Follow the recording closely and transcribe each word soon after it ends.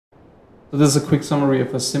So this is a quick summary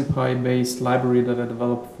of a SimPy-based library that I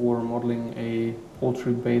developed for modeling a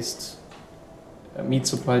poultry-based meat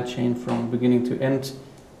supply chain from beginning to end.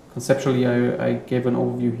 Conceptually, I gave an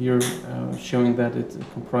overview here showing that it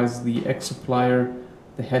comprises the egg supplier,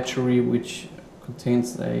 the hatchery, which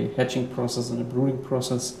contains a hatching process and a brooding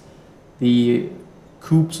process, the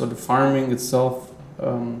coops or the farming itself,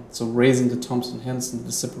 so raising the Thompson hens and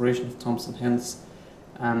the separation of Thompson hens,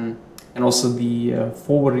 and also the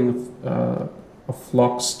forwarding of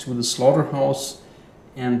flocks to the slaughterhouse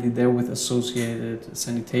and the therewith associated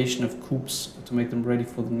sanitation of coops to make them ready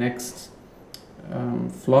for the next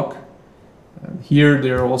flock. Here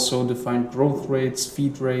there are also defined growth rates,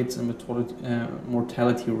 feed rates, and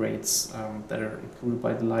mortality rates that are included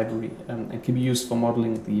by the library and can be used for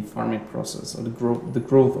modeling the farming process or the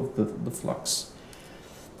growth of the flocks.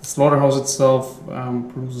 The slaughterhouse itself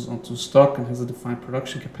produces onto stock and has a defined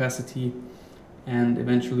production capacity, and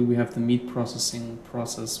eventually we have the meat processing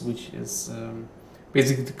process, which is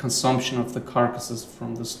basically the consumption of the carcasses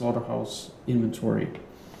from the slaughterhouse inventory.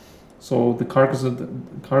 So the carcasses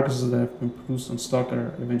that have been produced on stock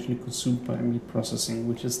are eventually consumed by meat processing,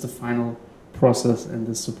 which is the final process in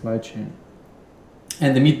this supply chain.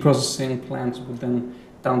 And the meat processing plants would then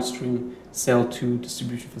downstream sell to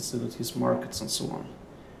distribution facilities, markets, and so on.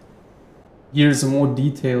 Here's a more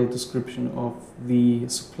detailed description of the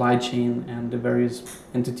supply chain and the various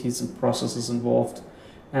entities and processes involved.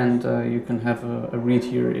 And you can have a read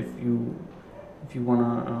here if you want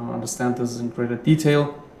to understand this in greater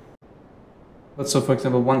detail. But so, for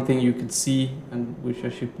example, one thing you can see, and which I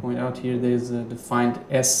should point out here, there's a defined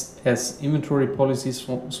SS inventory policy,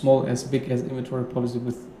 small s, big S inventory policy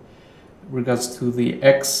with regards to the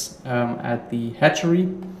eggs at the hatchery.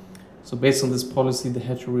 So based on this policy, the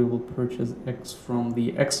hatchery will purchase eggs from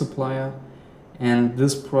the egg supplier, and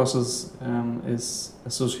this process is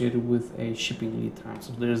associated with a shipping lead time.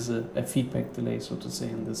 So there's a feedback delay, so to say,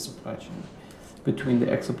 in this supply chain between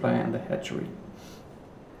the egg supplier and the hatchery.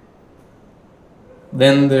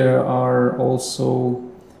 Then there are also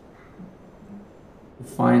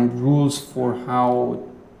defined rules for how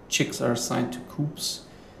chicks are assigned to coops,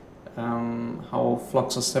 how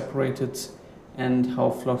flocks are separated, and how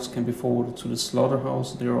flocks can be forwarded to the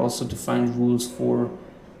slaughterhouse. There are also defined rules for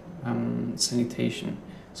sanitation.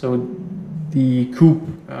 So the coop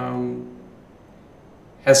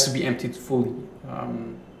has to be emptied fully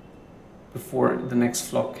before the next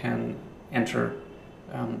flock can enter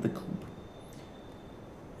the coop.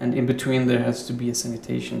 And in between there has to be a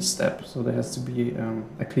sanitation step, so there has to be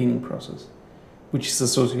a cleaning process, which is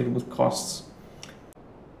associated with costs.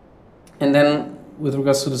 And then with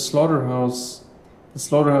regards to the slaughterhouse,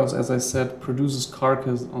 as I said, produces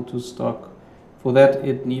carcass onto stock. For that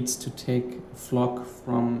it needs to take a flock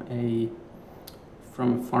from a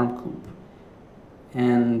farm coop,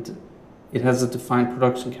 and it has a defined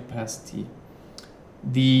production capacity.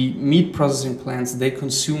 The meat processing plants, they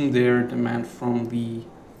consume their demand from the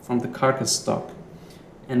carcass stock,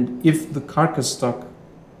 and if the carcass stock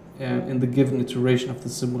in the given iteration of the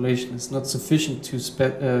simulation is not sufficient to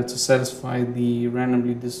satisfy the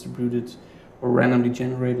randomly distributed or randomly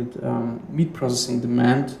generated meat processing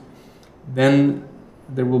demand, then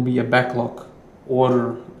there will be a backlog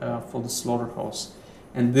order for the slaughterhouse,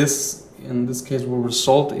 and this in this case will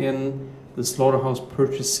result in the slaughterhouse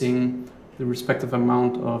purchasing the respective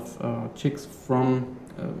amount of chicks from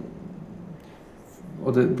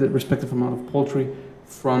or the respective amount of poultry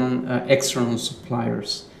from external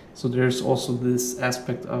suppliers. So there's also this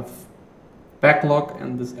aspect of backlog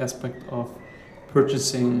and this aspect of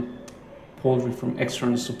purchasing poultry from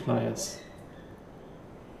external suppliers.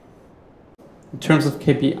 In terms of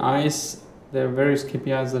KPIs, there are various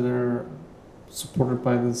KPIs that are supported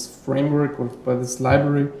by this framework or by this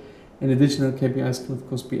library, and additional KPIs can of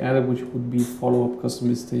course be added, which would be follow-up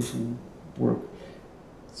customization work.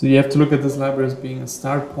 So you have to look at this library as being a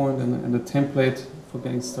start point and a template for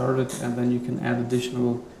getting started, and then you can add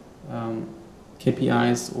additional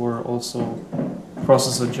KPIs or also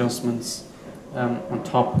process adjustments on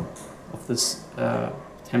top of this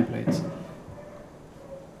template.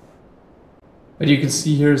 But you can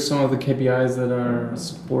see here some of the KPIs that are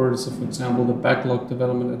supported. So for example, the backlog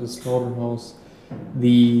development at the slaughterhouse,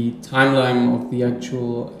 the timeline of the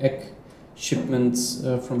actual egg shipments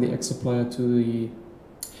from the egg supplier to the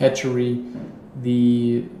hatchery,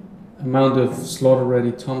 the amount of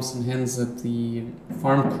slaughter-ready Thompson hens at the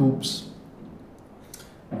farm coops,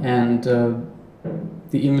 and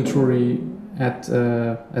the inventory at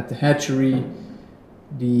the hatchery,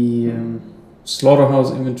 the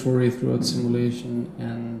slaughterhouse inventory throughout simulation,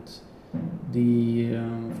 and the,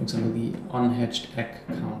 for example, the unhatched egg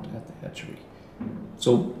count at the hatchery.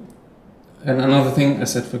 So, and another thing I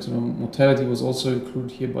said, for example, mortality was also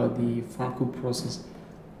included here by the farm coop process.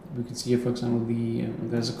 We can see here, for example,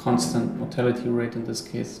 there's a constant mortality rate in this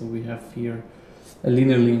case. So we have here a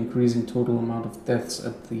linearly increasing total amount of deaths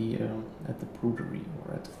at the broodery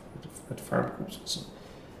or at farm coops also.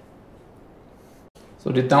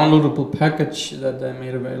 So the downloadable package that I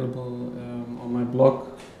made available on my blog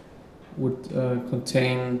would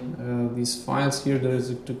contain these files here. There is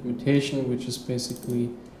a documentation which is basically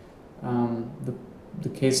the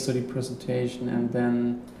case study presentation, and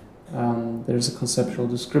then there's a conceptual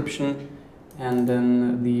description, and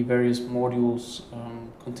then the various modules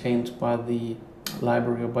contained by the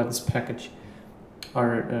library or by this package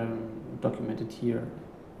are documented here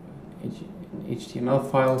in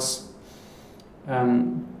HTML files.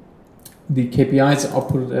 The KPIs are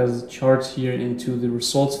outputted as charts here into the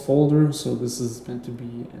results folder. So this is meant to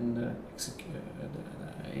be in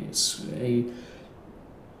a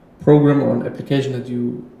program or an application that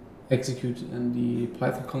you execute in the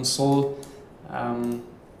Python console,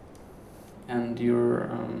 and you're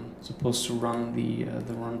supposed to run the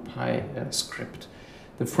runpy script.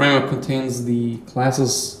 The framework contains the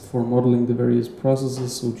classes for modeling the various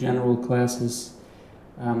processes, so general classes.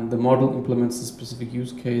 The model implements the specific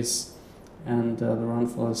use case, and the run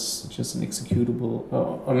file is just an executable,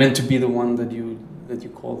 or meant to be the one that you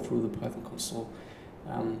call through the Python console.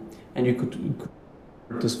 And you could convert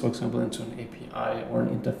this, for example, into an API or an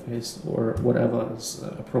interface or whatever is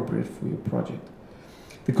appropriate for your project.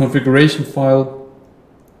 The configuration file,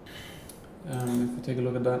 if we take a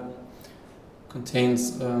look at that,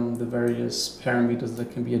 contains the various parameters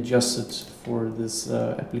that can be adjusted for this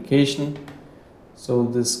application. So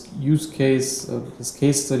this use case, this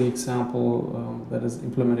case study example that is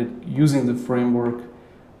implemented using the framework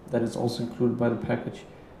that is also included by the package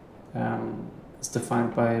is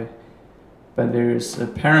defined by various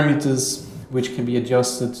parameters which can be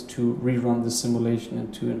adjusted to rerun the simulation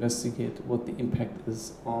and to investigate what the impact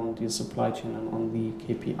is on the supply chain and on the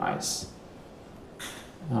KPIs.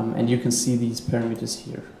 And you can see these parameters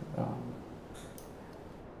here.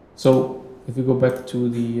 So if we go back to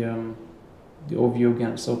the overview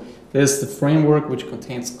again. So there's the framework which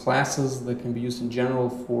contains classes that can be used in general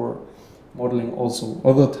for modeling also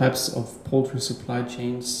other types of poultry supply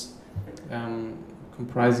chains,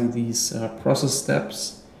 comprising these process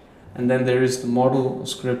steps. And then there is the model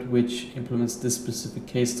script which implements this specific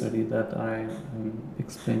case study that I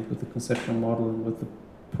explained with the conceptual model and with the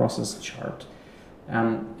process chart.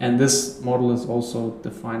 And this model is also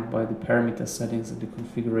defined by the parameter settings in the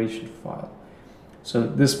configuration file. So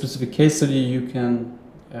this specific case study you can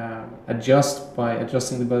adjust by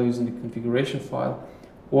adjusting the values in the configuration file,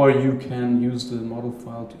 or you can use the model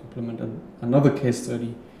file to implement another case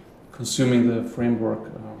study consuming the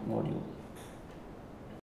framework module.